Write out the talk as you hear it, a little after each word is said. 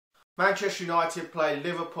Manchester United play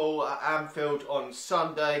Liverpool at Anfield on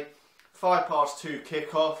Sunday, 2:05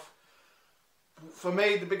 kickoff. For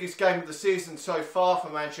me, the biggest game of the season so far for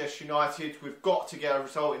Manchester United. We've got to get a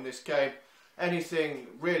result in this game. Anything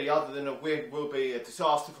really other than a win will be a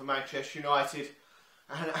disaster for Manchester United.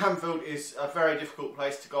 And Anfield is a very difficult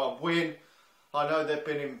place to go and win. I know they've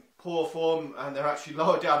been in poor form and they're actually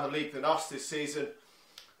lower down the league than us this season.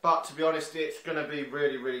 But to be honest, it's going to be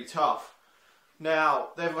really, really tough. Now,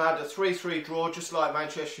 they've had a 3-3 draw just like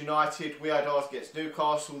Manchester United. We had ours against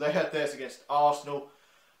Newcastle. They had theirs against Arsenal.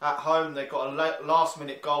 At home, they got a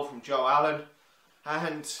last-minute goal from Joe Allen.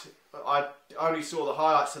 And I only saw the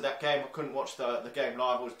highlights of that game. I couldn't watch the game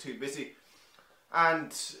live. I was too busy.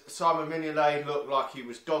 And Simon Mignolet looked like he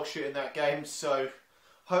was dog shit in that game. So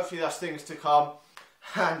hopefully that's things to come.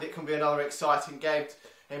 And it can be another exciting game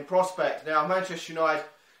in prospect. Now, Manchester United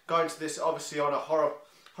going to this obviously on a horrible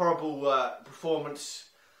performance.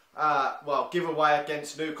 Giveaway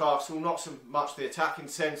against Newcastle. Not so much the attacking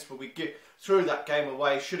sense, but we threw that game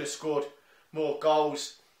away. Should have scored more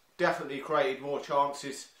goals. Definitely created more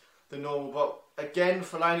chances than normal. But again,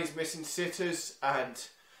 Fellaini's missing sitters and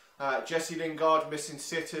Jesse Lingard missing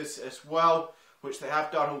sitters as well, which they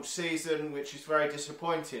have done all season, which is very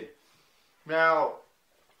disappointing. Now,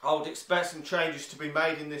 I would expect some changes to be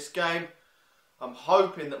made in this game. I'm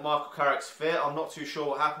hoping that Michael Carrick's fit. I'm not too sure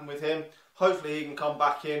what happened with him. Hopefully he can come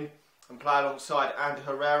back in and play alongside Ander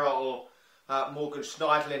Herrera or Morgan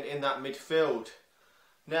Schneiderlin in that midfield.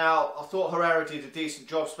 Now, I thought Herrera did a decent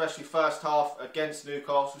job, especially first half against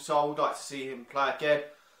Newcastle, so I would like to see him play again.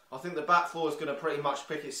 I think the back four is going to pretty much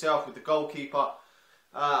pick itself with the goalkeeper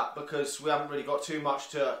because we haven't really got too much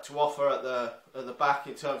to offer at the back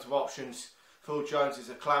in terms of options. Phil Jones is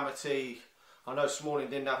a calamity. I know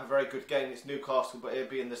Smalling didn't have a very good game against Newcastle, but he'll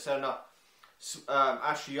be in the centre.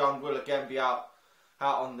 Ashley Young will again be out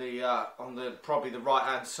on the probably the right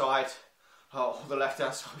hand side or the left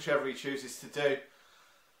hand side, whichever he chooses to do.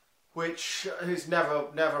 Which is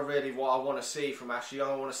never really what I want to see from Ashley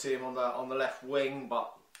Young. I want to see him on the left wing,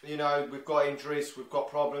 but you know, we've got injuries, we've got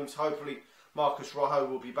problems. Hopefully Marcus Rojo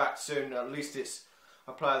will be back soon. At least it's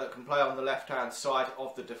a player that can play on the left hand side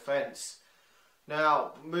of the defence.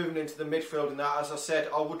 Now, moving into the midfield and that, as I said,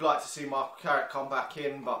 I would like to see Michael Carrick come back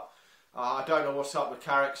in, but I don't know what's up with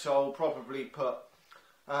Carrick, so I'll probably put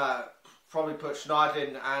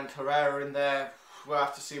Schneiderlin and Herrera in there. We'll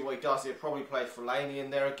have to see what he does. He'll probably play Fellaini in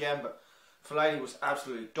there again, but Fellaini was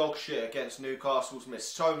absolutely dog shit against Newcastle. He's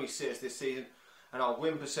missed so many sitters this season, and our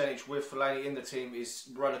win percentage with Fellaini in the team is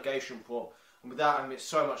relegation form, and without him it's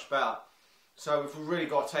so much better. So we've really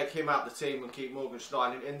got to take him out of the team and keep Morgan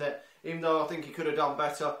Schneiderlin in there, even though I think he could have done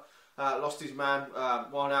better. Lost his man,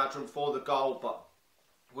 Wijnaldum for the goal, but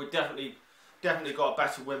we've definitely got a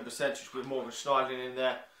better win percentage with Morgan Schneiderlin in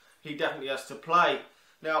there. He definitely has to play.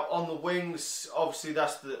 Now on the wings, obviously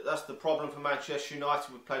that's the problem for Manchester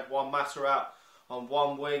United. We've played Juan Mata out on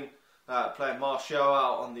one wing, played Martial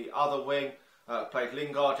out on the other wing, played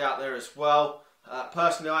Lingard out there as well.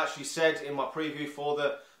 Personally, I actually said in my preview for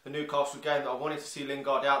the Newcastle game that I wanted to see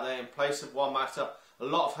Lingard out there in place of Juan Mata. A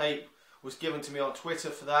lot of hate was given to me on Twitter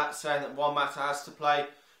for that, saying that Juan Mata has to play.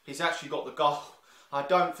 He's actually got the goal. I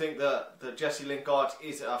don't think that Jesse Lingard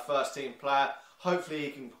is a first team player. Hopefully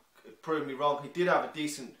he can prove me wrong. He did have a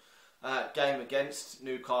decent game against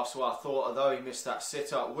Newcastle, I thought, although he missed that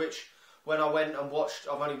sitter, which when I went and watched,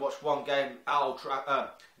 I've only watched one game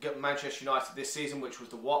at Manchester United this season, which was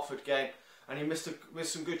the Watford game, and he missed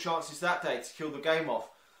some good chances that day to kill the game off.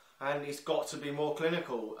 And he's got to be more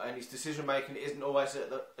clinical, and his decision making isn't always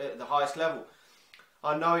at the highest level.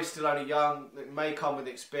 I know he's still only young. It may come with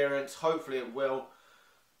experience. Hopefully it will.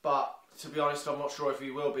 But to be honest, I'm not sure if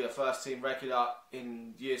he will be a first team regular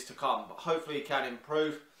in years to come. But hopefully he can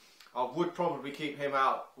improve. I would probably keep him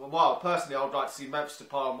out. Well, personally, I would like to see Memphis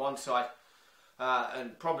Depay on one side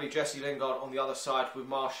and probably Jesse Lingard on the other side with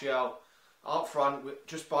Martial up front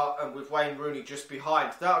and with Wayne Rooney just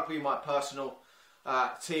behind. That would be my personal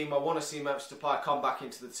team. I want to see Memphis Depay come back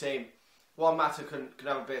into the team. Juan Mata can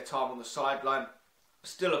have a bit of time on the sideline.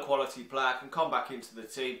 Still a quality player, can come back into the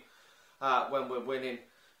team when we're winning.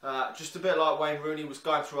 Just a bit like Wayne Rooney was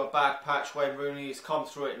going through a bad patch. Wayne Rooney has come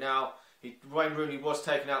through it now. Wayne Rooney was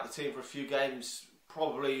taken out of the team for a few games.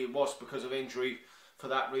 Probably it was because of injury for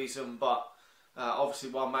that reason, but obviously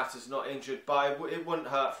Juan Mata's not injured. But it wouldn't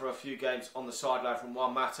hurt for a few games on the sideline from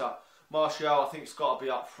Juan Mata. Martial, I think, has got to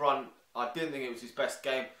be up front. I didn't think it was his best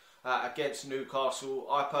game against Newcastle.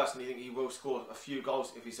 I personally think he will score a few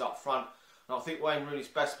goals if he's up front. And I think Wayne Rooney's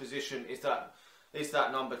best position is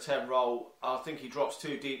that number 10 role. I think he drops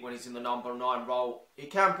too deep when he's in the number 9 role. He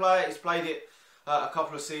can play it. He's played it a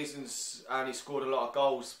couple of seasons and he scored a lot of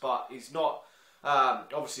goals, but he's not,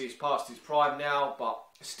 obviously he's past his prime now, but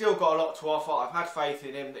still got a lot to offer. I've had faith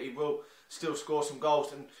in him that he will still score some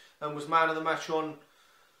goals, and was man of the match on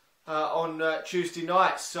Tuesday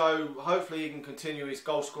night. So hopefully he can continue his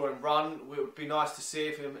goal scoring run. It would be nice to see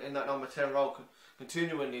if him in that number 10 role can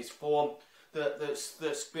continue in his form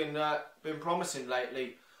that's been promising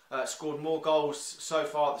lately. Scored more goals so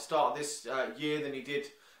far at the start of this year than he did.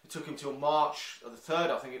 It took him till March the 3rd,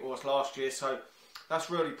 I think it was, last year. So that's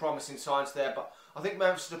really promising signs there. But I think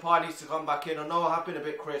Memphis Depay needs to come back in. I know I have been a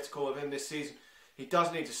bit critical of him this season. He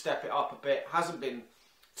does need to step it up a bit. Hasn't been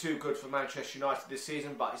too good for Manchester United this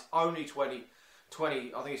season, but he's only 20,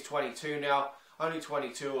 I think he's 22 now. Only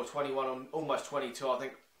 22 or 21, almost 22, I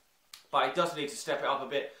think. But he does need to step it up a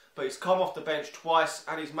bit. But he's come off the bench twice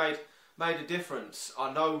and he's made a difference.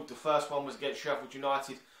 I know the first one was against Sheffield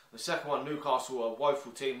United. The second one, Newcastle, a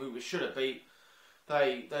woeful team who we should have beat.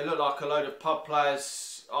 They look like a load of pub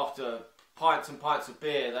players after pints and pints of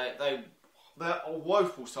beer. They're a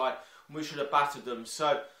woeful side and we should have battered them.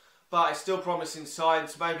 So, but it's still promising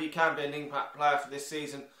signs. Maybe he can be an impact player for this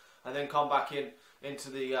season and then come back into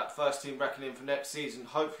the first team reckoning for next season.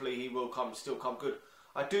 Hopefully he will still come good.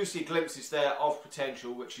 I do see glimpses there of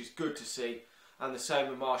potential, which is good to see. And the same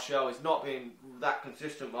with Martial. He's not been that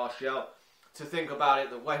consistent, Martial. To think about it,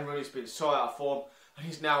 that Wayne Rooney's been so out of form, and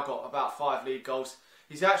he's now got about 5 league goals.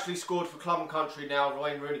 He's actually scored for club and country now,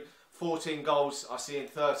 Wayne Rooney. 14 goals I see in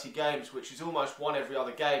 30 games, which is almost one every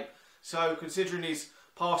other game. So considering he's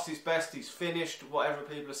past his best, he's finished, whatever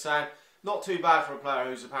people are saying, not too bad for a player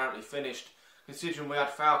who's apparently finished. Considering we had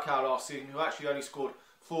Falcao last season, who actually only scored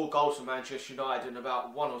 4 goals for Manchester United and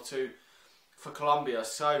about 1 or 2 for Colombia.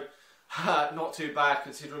 So not too bad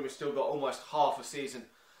considering we've still got almost half a season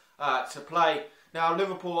to play. Now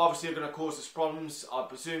Liverpool obviously are going to cause us problems. I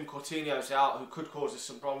presume Coutinho's out, who could cause us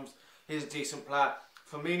some problems. He's a decent player.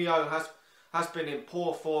 Firmino has been in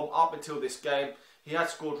poor form up until this game. He had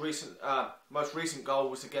scored most recent goal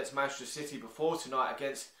was against Manchester City before tonight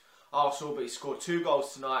against Arsenal, but he scored 2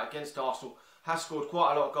 goals tonight against Arsenal. Has scored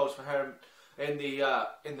quite a lot of goals for him in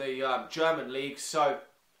the German league. So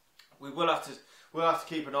we'll have to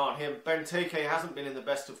keep an eye on him. Benteke hasn't been in the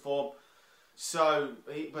best of form,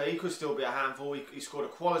 but he could still be a handful. He scored a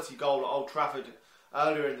quality goal at Old Trafford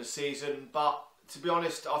earlier in the season. But to be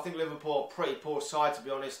honest, I think Liverpool are a pretty poor side, to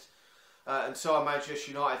be honest. And so are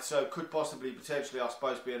Manchester United. So could possibly, potentially, I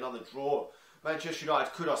suppose, be another draw. Manchester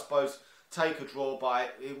United could, I suppose, take a draw,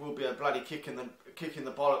 but it will be a bloody kick in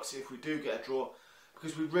the bollocks if we do get a draw.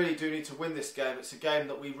 Because we really do need to win this game. It's a game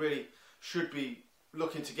that we really should be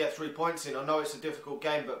looking to get 3 points in. I know it's a difficult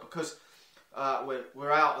game, but because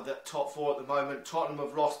we're out of the top 4 at the moment, Tottenham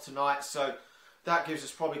have lost tonight, so that gives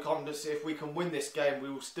us probably confidence. If we can win this game, we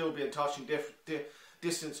will still be in touching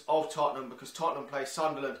distance of Tottenham, because Tottenham play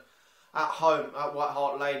Sunderland at home at White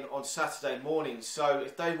Hart Lane on Saturday morning. So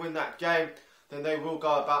if they win that game, then they will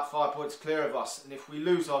go about 5 points clear of us. And if we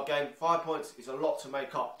lose our game, 5 points is a lot to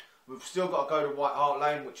make up. We've still got to go to White Hart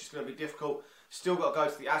Lane, which is going to be difficult. Still got to go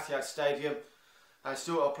to the Etihad Stadium. And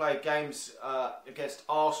still got to play games against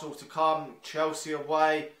Arsenal to come, Chelsea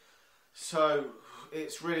away. So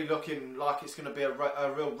it's really looking like it's going to be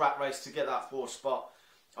a real rat race to get that 4th spot.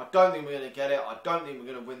 I don't think we're going to get it. I don't think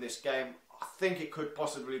we're going to win this game. I think it could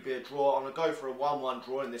possibly be a draw. I'm going to go for a 1-1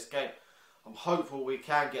 draw in this game. I'm hopeful we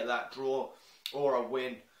can get that draw or a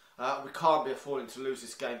win. We can't be affording to lose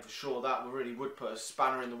this game for sure. That really would put a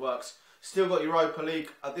spanner in the works. Still got Europa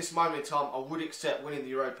League. At this moment in time, I would accept winning the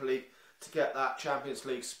Europa League to get that Champions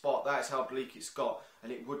League spot. That is how bleak it's got,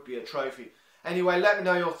 and it would be a trophy. Anyway, let me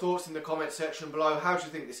know your thoughts in the comment section below. How do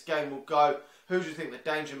you think this game will go? Who do you think the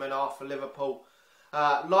danger men are for Liverpool?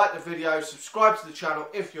 Like the video, subscribe to the channel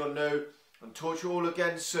if you're new, and talk to you all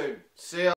again soon. See ya.